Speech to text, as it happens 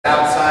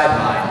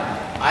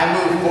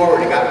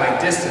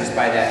distance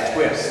by that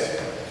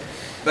twist.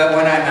 But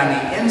when I'm on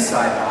the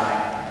inside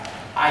line,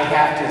 I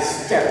have to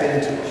step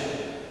into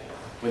it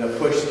with a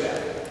push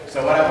step.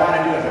 So what I want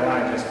to do is I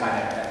want to just kind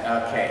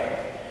of, okay.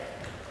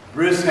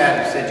 Bruce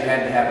said you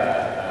had to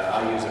have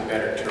I'll use a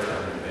better term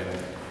than,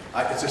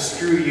 it's a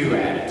screw you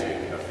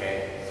attitude,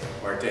 okay?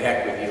 Or to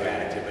heck with you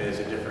attitude, but it's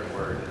a different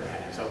word than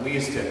that. So we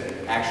used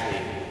to actually,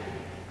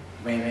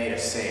 they made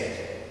us say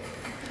it.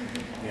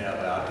 You know,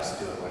 but I'll just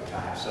do it one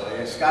time. So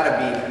it's got to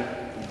be,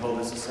 can you hold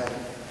this a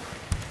second?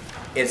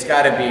 It's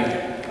got to be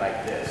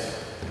like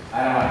this.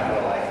 I don't want to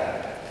go like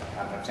that.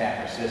 I'm from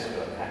San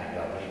Francisco, kind of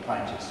go. When he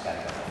punches, kind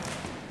of go.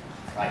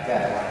 Like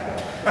that, I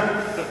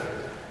want to go.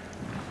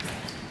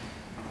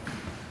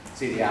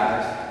 See the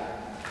eyes?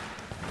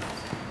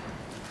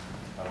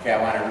 Okay,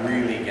 I want to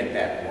really get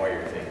that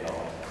warrior thing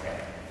going. Okay.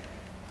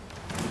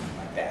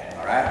 Like that,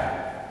 all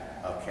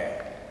right? Okay,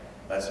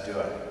 let's do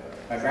it.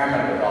 My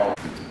grandmother would always.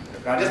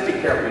 Now just be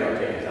careful you don't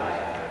take his eye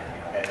out.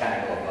 You know, that kind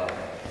of go above.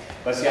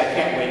 But see, I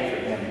can't wait for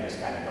him to just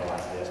kind of go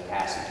like this,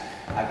 passage.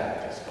 I've got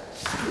to just go.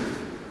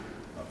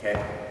 Okay?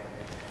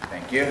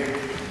 Thank you.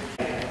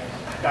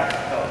 Dr.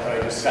 Phil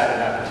probably decided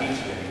not to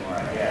teach you anymore, I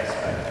guess.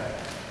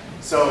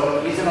 But,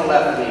 so he's in a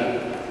left lead.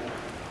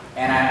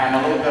 And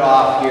I'm a little bit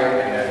off here,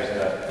 and there's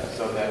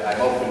so that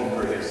I'm open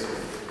for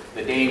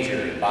the danger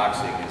in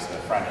boxing is the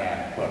front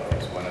hand hook.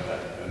 It's one of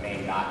the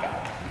main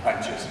knockout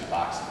punches in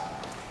boxing.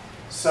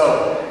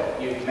 So,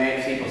 you've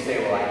made people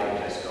say, well, I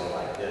can just go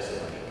like this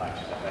when he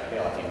punches. I'm like,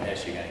 hell, if you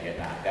miss, you're going to get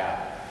knocked out.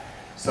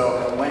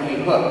 So, when he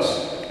hooks,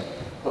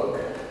 hook,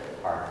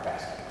 hard,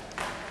 fast,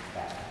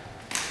 fast.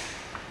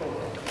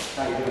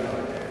 How you doing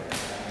over there?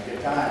 Having a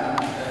good time,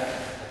 huh?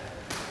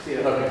 See,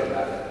 the hook is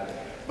about it.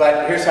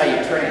 But here's how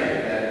you train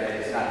it.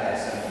 It's not that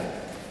simple.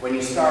 When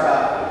you start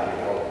out,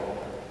 you go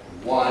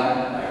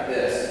one, like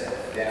this,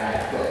 then I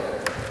hook,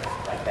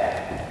 like that,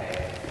 okay?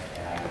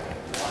 And I go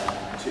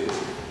 1,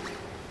 2.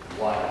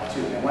 1, 2,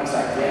 and once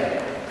I get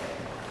it,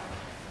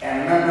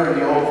 and remember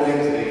the old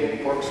things,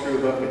 the corkscrew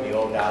hook and the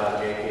old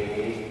Tackett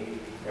JKD?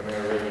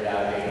 Everybody read it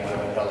out, they know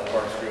what the hell the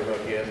corkscrew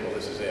hook is? Well,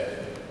 this is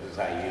it. This is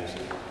how you use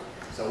it.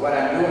 So what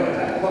I'm doing is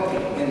I'm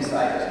hooking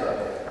inside this hook.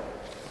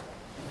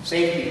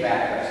 Safety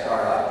factor, I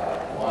start off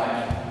with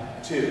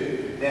 1,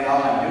 2. Then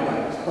all I'm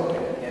doing is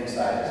hooking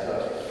inside this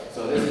hook.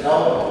 So this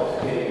elbow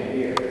is hitting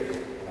here,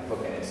 and I'm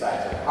hooking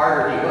inside. So the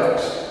harder he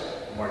hooks,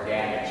 the more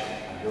damage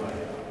I'm doing.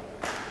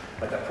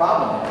 But the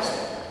problem is,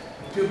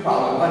 two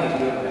problems. One, he's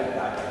doing that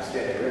knockout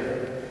steady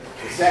rhythm.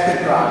 The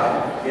second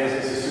problem is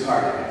this is too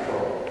hard to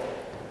control.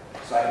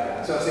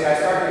 So see, I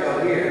start to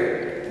go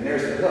here, and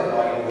there's the hook.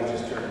 All you do is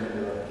just turn it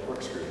into a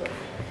corkscrew hook.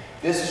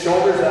 This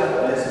shoulder's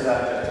up, and this is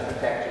up just to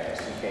protect you,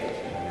 just in case.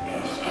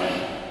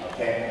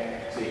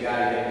 Okay? So you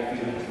gotta get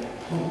your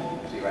feeling.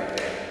 See right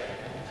there.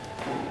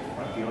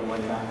 Want to feel it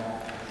one time?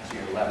 So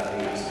your left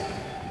knee.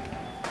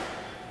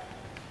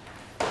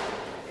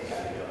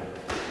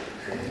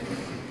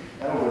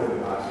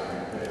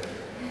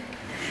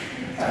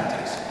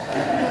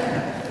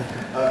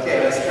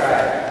 Okay, let's try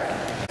it.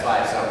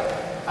 Slide. So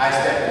I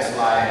step and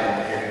slide,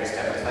 and you're going to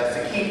step and slide. So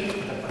keep,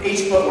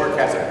 each footwork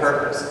has a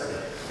purpose.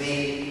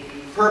 The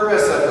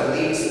purpose of the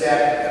lead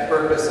step, the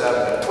purpose of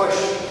the push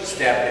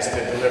step is to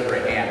deliver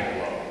a hand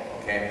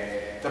blow.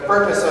 Okay? The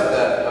purpose of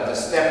the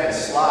step and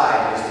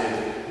slide is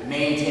to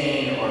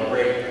maintain or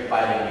break the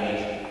fighting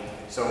nature.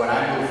 So when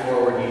I move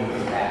forward, he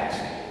moves back.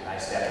 I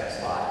step and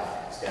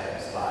slide, step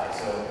and slide.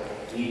 So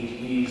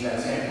he's kind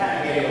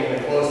of getting a little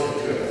bit closer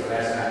to it, so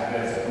that's not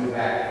good. So move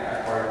back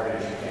as far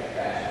as you can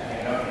fast.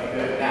 Okay,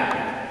 good. Now,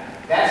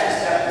 that's a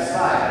step and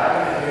slide, but I'm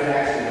going to do it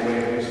actually the way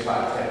we just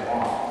about step on.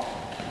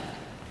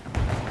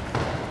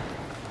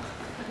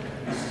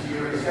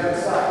 You're step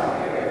and slide.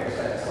 Okay,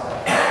 step and slide.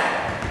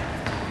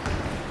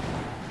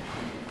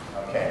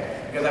 Okay,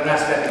 because I'm not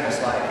stepping and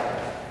sliding.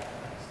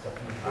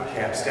 Okay,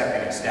 I'm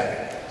stepping and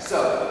stepping. So,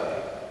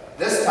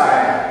 this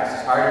time, this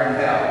is harder than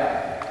hell.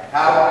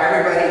 How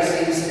everybody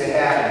seems to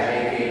have in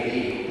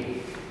JKD.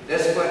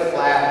 This foot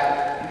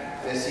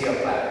flat, this heel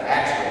flat.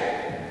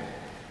 Actually,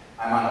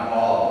 I'm on the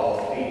ball of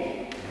both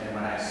feet. And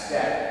when I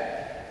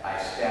step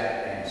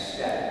and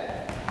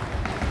step.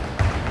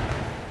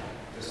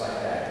 Just like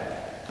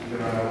that. You can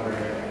run over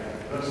here.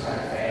 It looks kind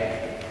of fake,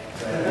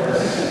 but it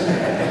works.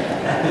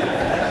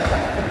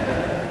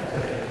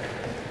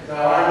 So I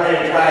want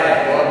everybody to try that.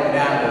 Go up and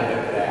down a little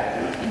bit for that.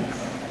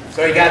 So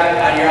you got,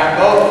 you're on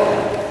both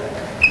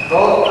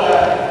ball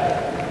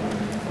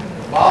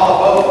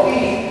of both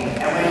feet,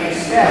 and when you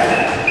step,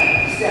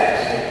 step.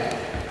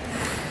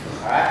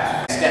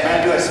 Alright? Step. I'm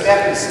going to do a step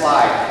and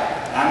slide.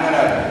 And I'm going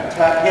to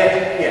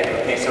hit.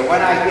 Okay, so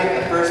when I hit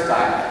the first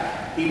time,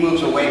 he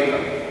moves away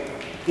from me.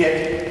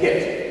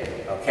 Hit.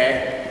 Okay?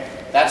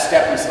 That's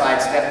step and slide,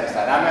 step and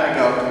slide. I'm going to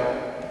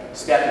go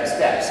step and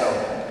step. So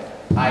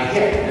I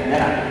hit, and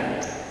then I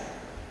hit.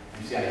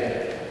 You see I hit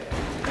it?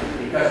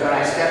 Because when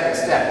I step and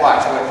step,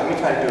 watch. Let me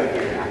try to do it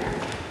here now.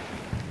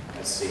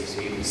 Let's see, so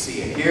you can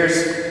see it. Here's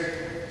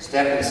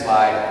step and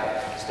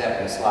slide,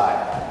 step and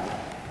slide.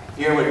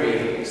 Here would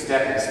be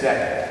step and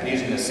step,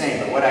 using the same.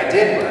 But what I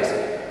did was,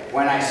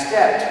 when I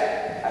stepped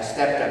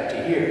up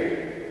to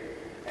here,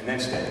 and then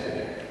stepped to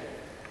there.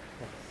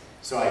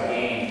 So I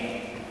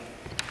gained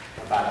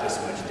about this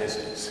much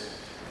distance.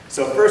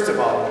 So first of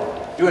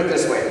all, do it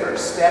this way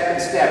first. Step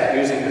and step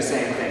using the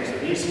same thing. So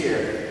he's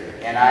here,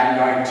 and I'm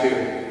going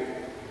to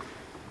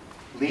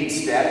lead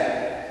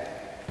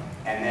step,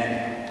 and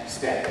then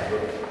step.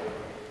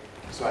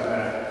 So I'm going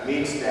to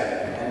lead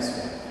step and then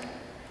step.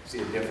 See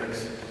the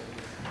difference?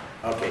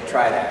 Okay,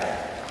 try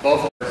that.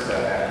 Both of us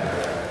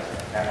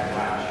after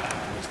lunch.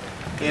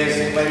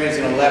 Is whether it's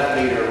in a left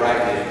lead or right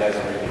lead, it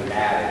doesn't really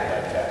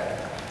matter.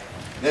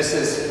 But this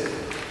is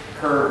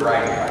curve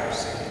right here.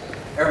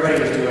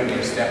 Everybody was doing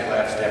your step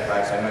left, step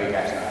right, so I know you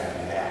guys know how to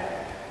do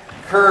that.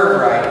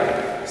 Curve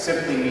right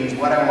simply means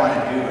what I want to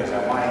do is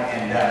I want to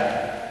end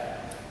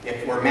up,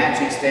 if we're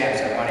matching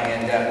steps, I want to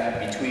end up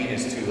between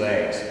his two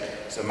legs.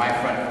 So my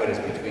front foot is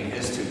between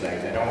his two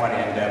legs. I don't want to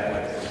end up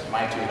with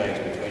my two legs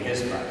between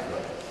his front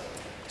foot.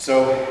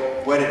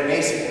 So what it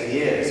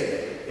basically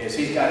is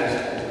he's got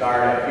his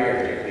guard up here,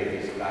 particularly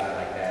if he's got it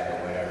like that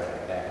or whatever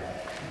like that.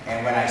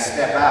 And when I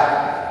step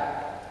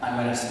out, I'm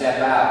going to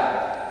step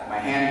out. My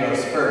hand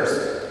goes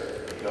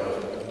first, it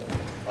goes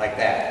like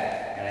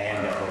that, and I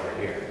end up over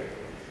here.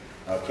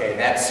 Okay,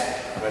 that's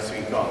what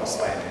we call the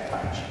slanted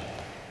punch.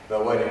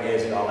 But what it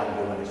is, all I'm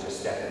doing is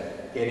just stepping,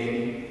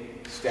 hitting,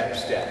 step,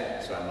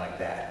 step. So I'm like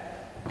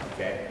that,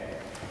 okay?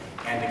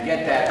 And to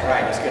get that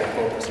right, let's get a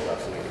focus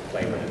glove so we can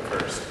play with it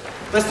first.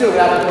 Let's do it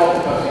without the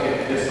focus glove to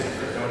get the distance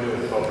first. Don't do it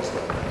with the focus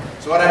glove.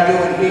 So what I'm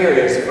doing here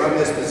is, from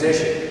this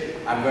position,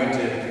 I'm going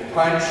to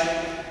punch,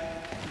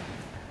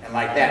 and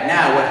like that.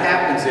 Now, what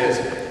happens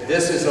is,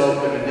 this is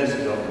open and this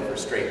is open for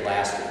straight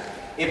blaster.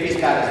 If he's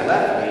got his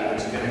left lead,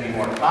 which is going to be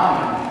more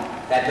common,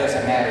 that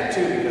doesn't matter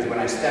too, because when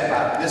I step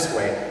out this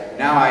way,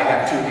 now I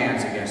have two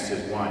hands against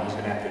his one. He's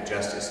going to have to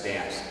adjust his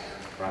stance.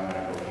 Or I'm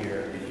going to go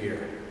here and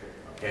here.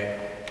 Okay?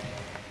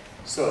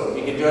 So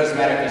you can do it, doesn't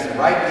matter if he's the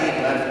right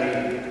lead, left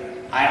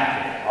lead, I don't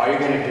care. All you're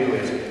going to do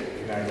is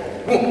you're going to go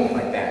boom,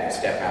 like that and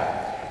step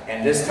out.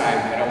 And this time,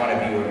 I don't want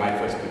to be where my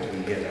foot's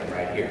between his. I'm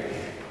right here.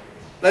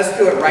 Let's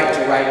do it right to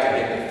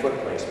get the foot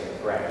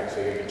placement correct. So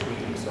you're between.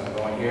 So I'm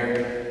going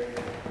here,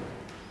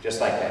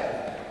 just like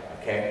that.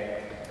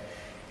 Okay?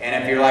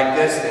 And if you're like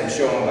this, then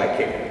show them by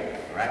kicking.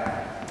 All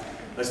right?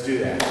 Let's do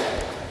that.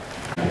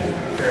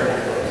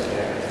 Fairly close.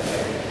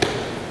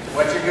 Yeah.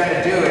 What you're going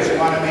to do is you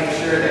want to make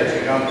sure that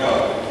you don't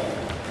go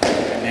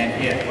and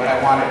then hit. What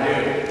I want to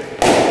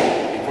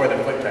do before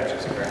the foot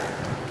touches the ground.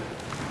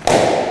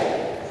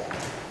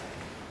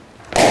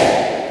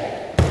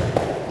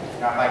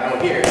 Now if I go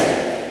here,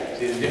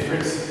 see the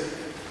difference?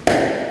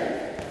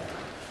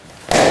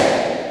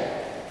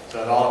 So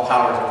all the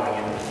power is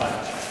going into the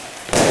punch.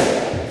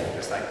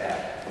 Just like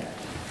that.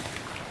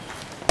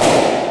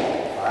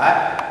 Alright?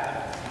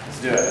 Let's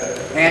do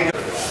it. Hand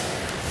curve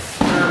left.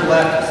 Curve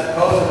left is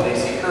supposedly,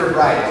 see, curve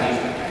right is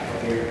easy. Go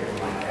here,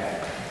 go like that.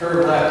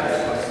 Curve left, you're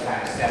supposed to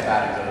kind of step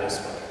out and go this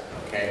way.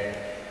 Okay?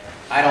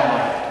 I don't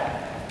like that.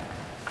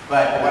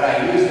 But what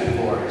I use it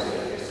for is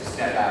to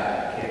step out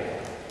and kick.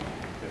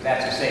 Because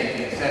that's the same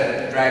thing.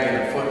 Instead of dragging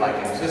the foot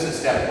like this is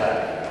step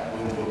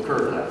left. We'll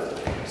curve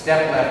left.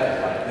 Step left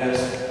is like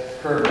this.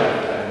 Curve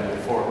left and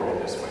move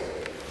forward this way.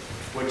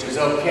 Which is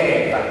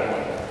okay if I'm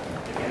going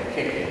to get a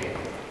kick in.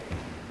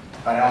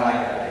 But I don't like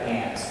it with the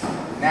hands.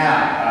 Now,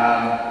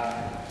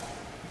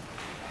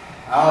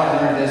 I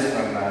only learned this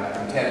from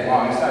Ted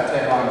Long. It's not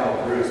Ted Long,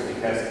 but Bruce,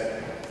 because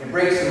it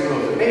breaks the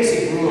rules. The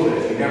basic rule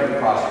is you never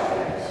cross your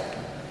legs.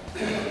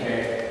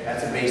 Okay?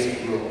 That's a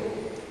basic rule.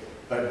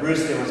 But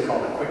Bruce did what's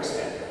called a quick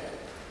step.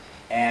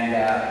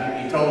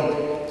 And he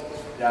told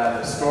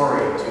the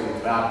story to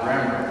Bob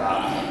Bremer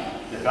about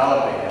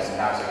developing this and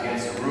how it's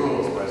against the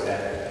rules was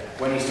that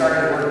when he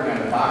started working on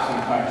the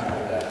boxing punch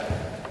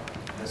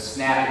with the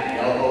snap at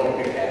the elbow,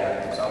 to pick that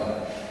up and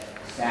so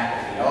snap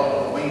at the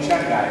elbow, the Wing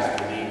Chun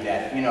guys believe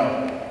that, you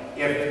know,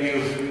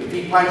 if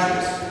he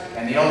punches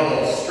and the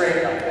elbow is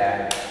straight like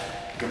that,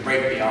 you can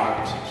break the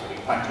arm. So he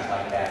punches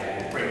like that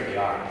and he'll break the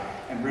arm.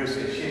 And Bruce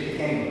said, shit, you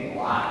can't even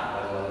block,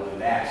 let alone do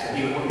that. So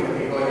he would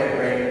go ahead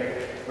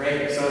and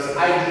break it. So his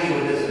idea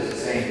with this is the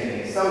same thing.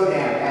 It's so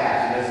damn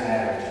fast, it doesn't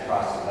matter if you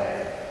cross the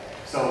leg.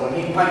 So when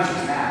he punches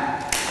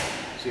now,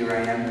 see where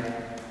I am?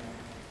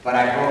 But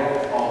I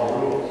broke all the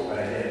rules, but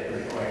I did it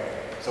pretty quick.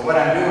 So what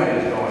I'm doing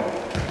is going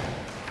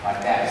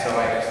like that. So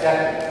I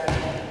step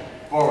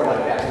forward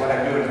like that. So what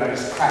I'm doing is I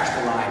just crash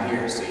the line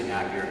here. See,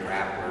 now if you're a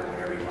grappler or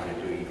whatever you want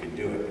to do, you can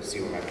do it. But see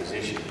where my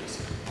position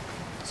is.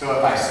 So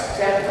if I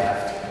step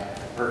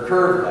left, or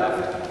curve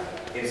left,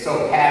 it's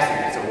so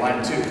passive, it's a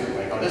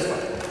 1-2. I go this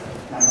way.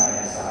 I'm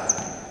right inside.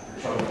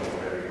 Or choke me,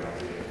 whatever you want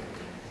to do.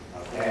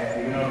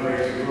 Okay? Even though it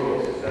breaks the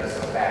rules, it does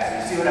so fast.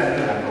 You see what I'm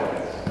doing? I'm going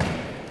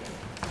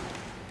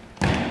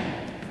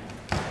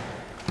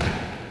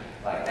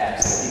like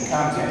that. So he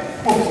comes in,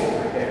 boom, see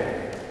right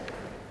there.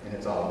 And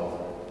it's all over.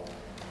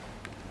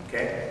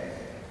 Okay?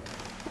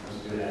 Let's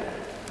do that.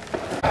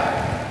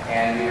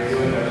 And we were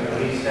doing the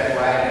release step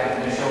right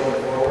and the shoulder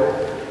forward.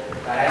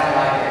 But I don't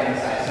like that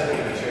inside, so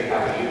let me show you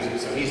how we use it.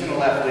 So he's in the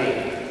left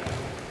lead.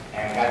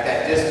 And got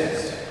that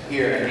distance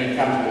here, and he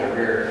comes with a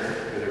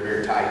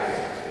rear tie kick.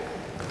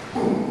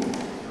 Boom.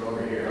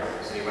 Over here.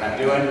 See what I'm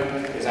doing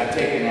is I'm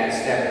taking that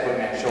step and putting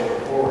that shoulder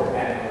forward,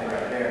 and it goes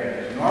right there.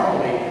 Because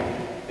normally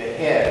the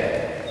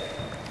head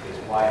is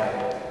wide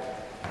open.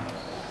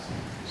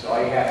 So all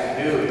you have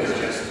to do is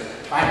just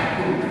find a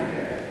boom right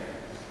there.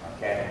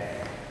 Okay?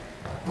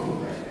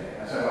 Boom right there.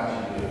 That's what I want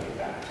you to do with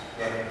that.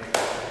 Okay?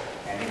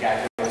 And you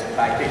got this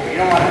thigh kick, but you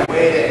don't want to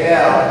way the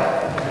hell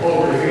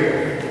over here.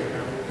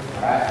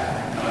 Alright?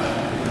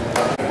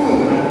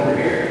 Boom and over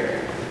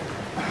here.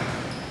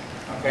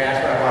 Okay, that's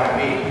where I want to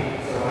be.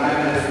 So when I'm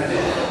in this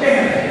position,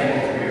 bam,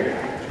 over here.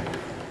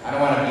 I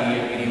don't want to be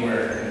anywhere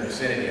in the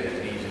vicinity of his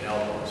knees and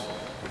elbows.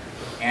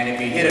 And if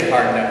you hit it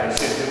hard enough, it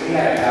should. We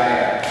had a guy,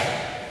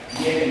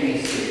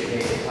 Vietnamese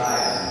kid, he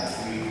ties,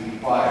 and we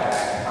fought it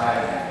back and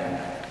ties,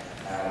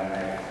 and when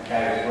the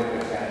guy was working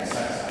with down in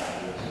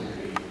Sunshine, it was a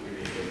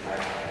really good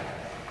tie.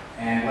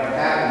 And what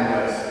happened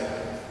was,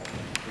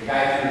 the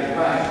guy threw the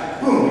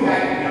punch, boom, the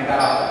guy got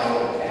off the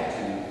boat with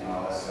tattoos and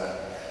all this stuff.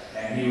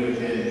 And he would have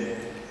been,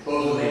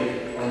 supposedly,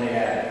 only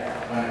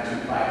had 1 or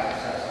 2 fights, and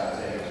such I was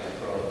able to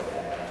pro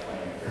that had 20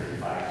 or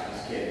 30 fights.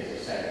 This kid is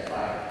his second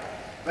fight.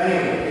 But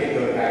anyway, the kid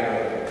goes back,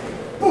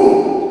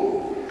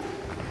 boom!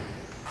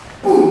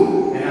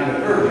 Boom! And on the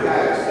third, the guy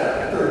was stuck.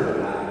 The third one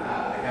knocked him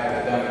out. The guy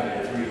was done and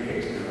did 3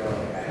 kicks in a row.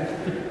 The guy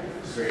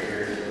straight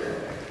here in a row.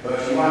 But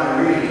if you want to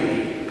really be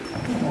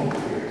over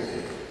here,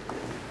 see.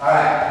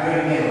 Alright, do it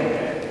again a little bit.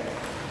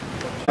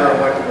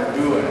 What we're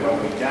doing, what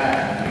we've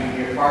done. You and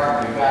your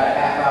partner, we've got a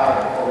half hour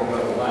before we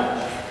go to lunch.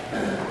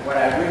 What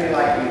I'd really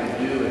like you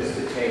to do is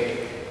to take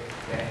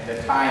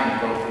the time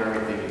to go through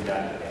everything you've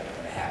done today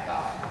in a half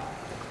hour.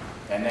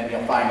 And then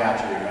you'll find out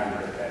you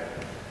remember it better.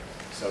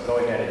 So go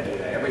ahead and do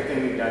that.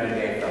 Everything we've done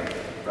today,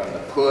 from the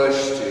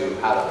push to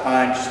how to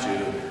punch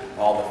to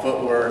all the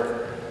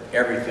footwork,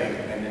 everything.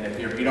 And then if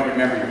you don't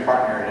remember your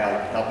partner, it'll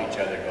help each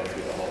other go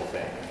through the whole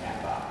thing in a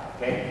half hour.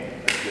 Okay?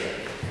 Let's do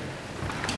it.